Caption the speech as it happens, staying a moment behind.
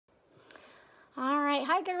right,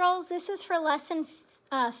 hi girls. This is for lesson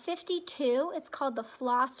 52. It's called the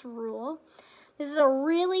floss rule. This is a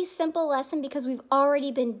really simple lesson because we've already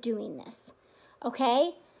been doing this.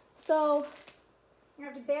 Okay, so you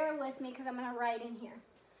have to bear with me because I'm going to write in here.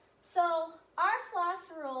 So our floss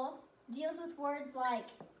rule deals with words like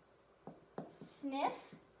sniff,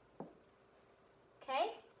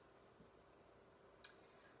 okay,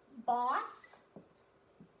 boss,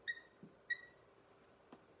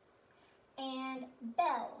 and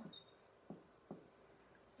bell.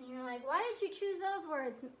 And you're like, why did you choose those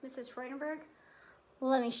words, Mrs. Freudenberg? Well,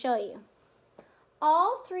 let me show you.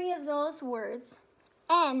 All three of those words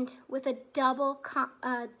end with a double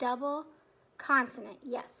consonant,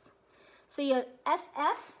 yes. So you have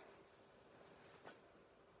FF,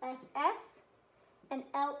 SS, and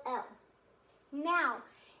LL. Now,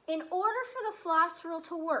 in order for the floss rule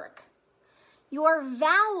to work, your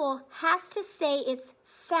vowel has to say its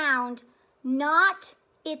sound, not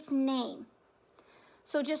its name.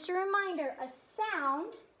 So just a reminder, a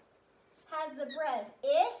sound has the breath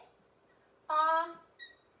I,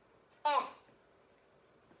 eh.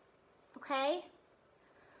 Okay?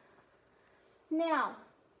 Now,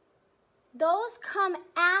 those come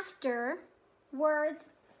after words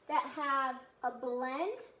that have a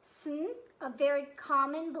blend, sn, a very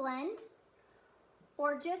common blend,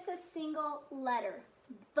 or just a single letter,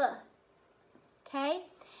 b. Okay?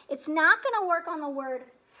 It's not going to work on the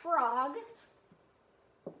word frog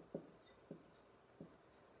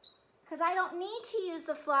because I don't need to use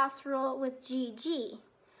the floss rule with GG.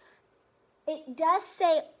 It does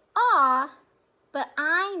say ah, but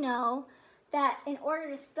I know that in order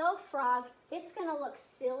to spell frog, it's going to look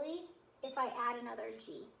silly if I add another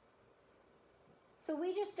G. So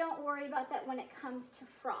we just don't worry about that when it comes to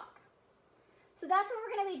frog. So that's what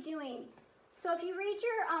we're going to be doing. So if you read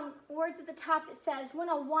your words at the top, it says, when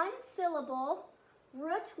a one-syllable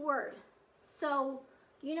root word, so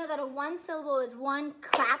you know that a one syllable is one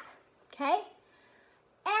clap, okay,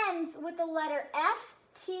 ends with the letter F,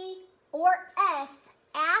 T, or S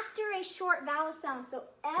after a short vowel sound. So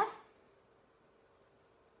F,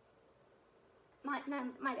 my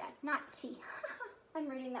bad, not T. I'm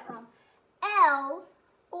reading that wrong. L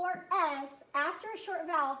or S after a short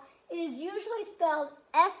vowel, it is usually spelled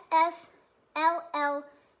FF, LL,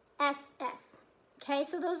 SS. Okay,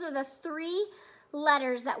 so those are the three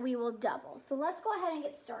letters that we will double. So let's go ahead and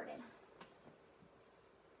get started.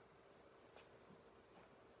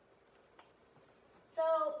 So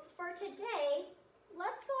for today,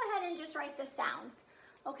 let's go ahead and just write the sounds.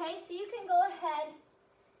 Okay, so you can go ahead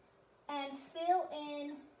and fill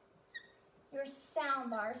in your sound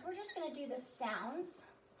bars. We're just going to do the sounds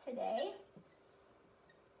today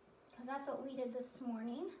because that's what we did this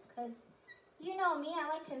morning, because you know me, I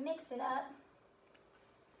like to mix it up.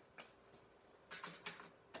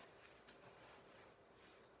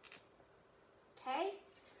 Okay,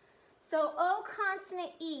 so O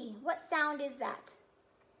consonant E, what sound is that?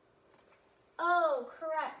 O,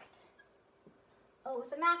 correct. O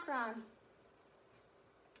with a macron.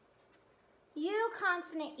 U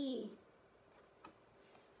consonant E.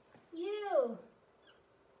 U,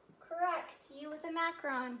 correct. U with a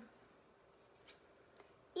macron.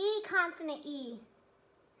 E consonant E.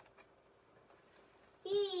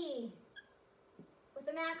 E with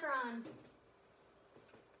a macron.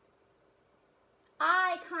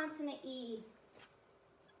 I consonant E.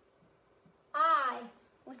 I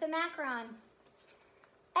with a macron.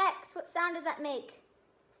 X, what sound does that make?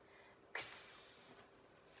 X.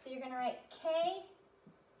 So you're going to write K,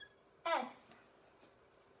 S.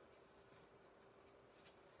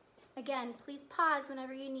 Again, please pause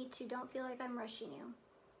whenever you need to. Don't feel like I'm rushing you.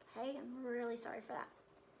 Okay, I'm really sorry for that.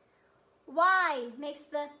 Y makes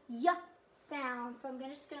the Y sound, so I'm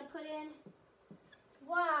just going to put in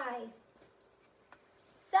Y.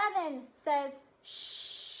 7 says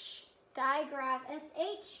shh, digraph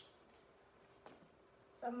SH.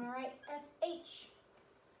 So I'm going to write SH.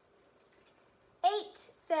 8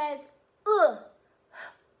 says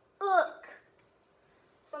ook.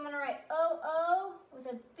 So I'm going to write OO with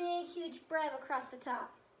a big, huge brev across the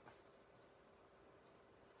top.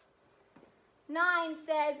 9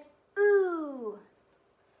 says ooh.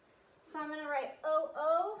 So I'm going to write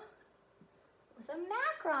OO with a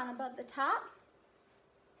macron above the top.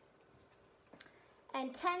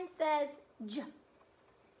 And 10 says J,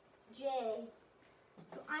 J.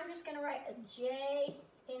 So I'm just going to write a J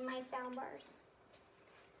in my sound bars.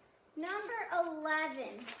 Number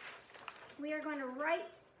 11, we are going to write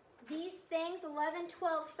these things, 11,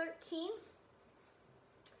 12, 13.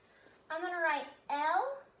 I'm going to write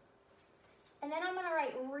L, and then I'm going to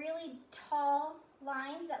write really tall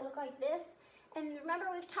lines that look like this, And remember,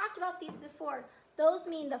 we've talked about these before. Those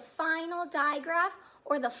mean the final digraph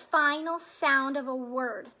or the final sound of a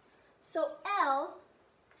word. So L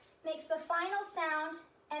makes the final sound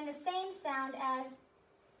and the same sound as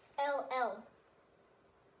LL.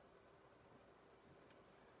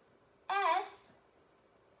 S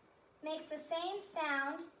makes the same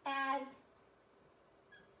sound as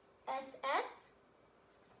SS.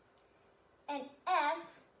 And F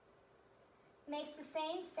makes the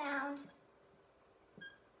same sound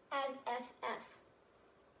as FF.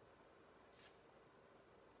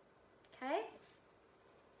 Okay?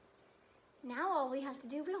 Now all we have to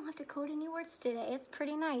do, we don't have to code any words today. It's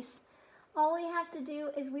pretty nice. All we have to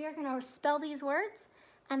do is we are going to spell these words,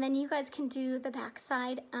 and then you guys can do the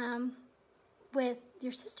backside with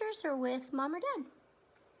your sisters or with mom or dad.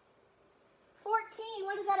 14,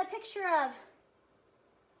 what is that a picture of?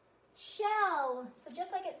 Shell. So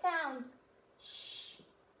just like it sounds. Sh.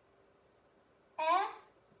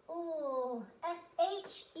 E-L.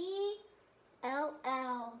 S-H-E-L-L.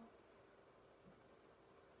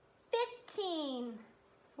 15.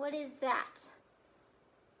 What is that?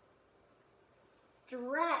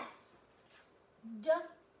 Dress. D-R-E-S.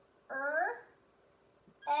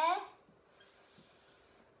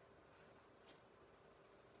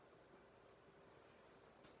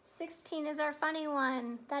 16 is our funny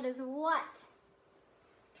one. That is what?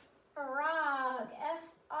 Frog.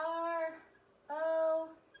 F-R-O-G.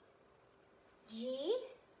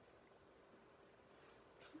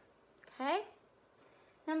 Okay.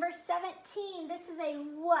 Number 17, this is a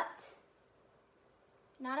what?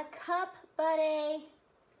 Not a cup, but a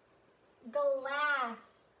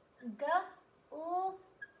glass. G-U-S.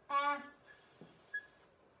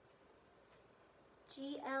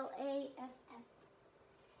 G-L-A-S-S.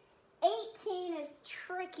 18 is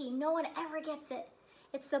tricky. No one ever gets it.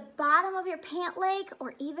 It's the bottom of your pant leg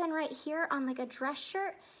or even right here on like a dress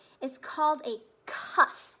shirt. It's called a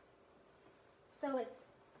cuff. So it's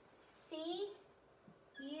C-U-F-F.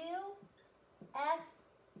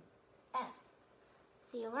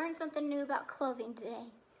 So you learned something new about clothing today.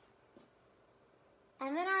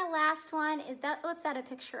 And then our last one, is what's that a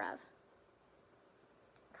picture of?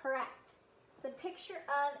 Correct. It's a picture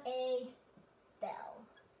of a bell.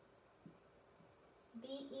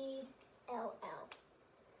 B-E-L-L.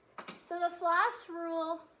 So the floss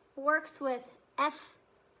rule works with F-S-L,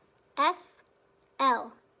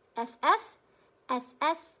 F-F,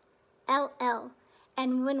 S-S, L-L.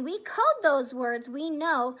 And when we code those words, we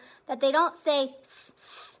know that they don't say s,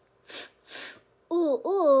 s, ooh,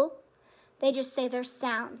 ooh. They just say their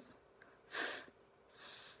sounds.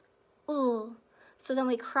 S, ooh. So then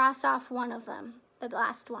we cross off one of them, the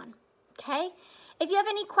last one, okay? If you have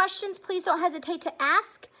any questions, please don't hesitate to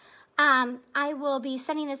ask. I will be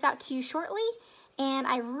sending this out to you shortly, and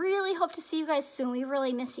I really hope to see you guys soon. We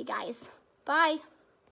really miss you guys. Bye.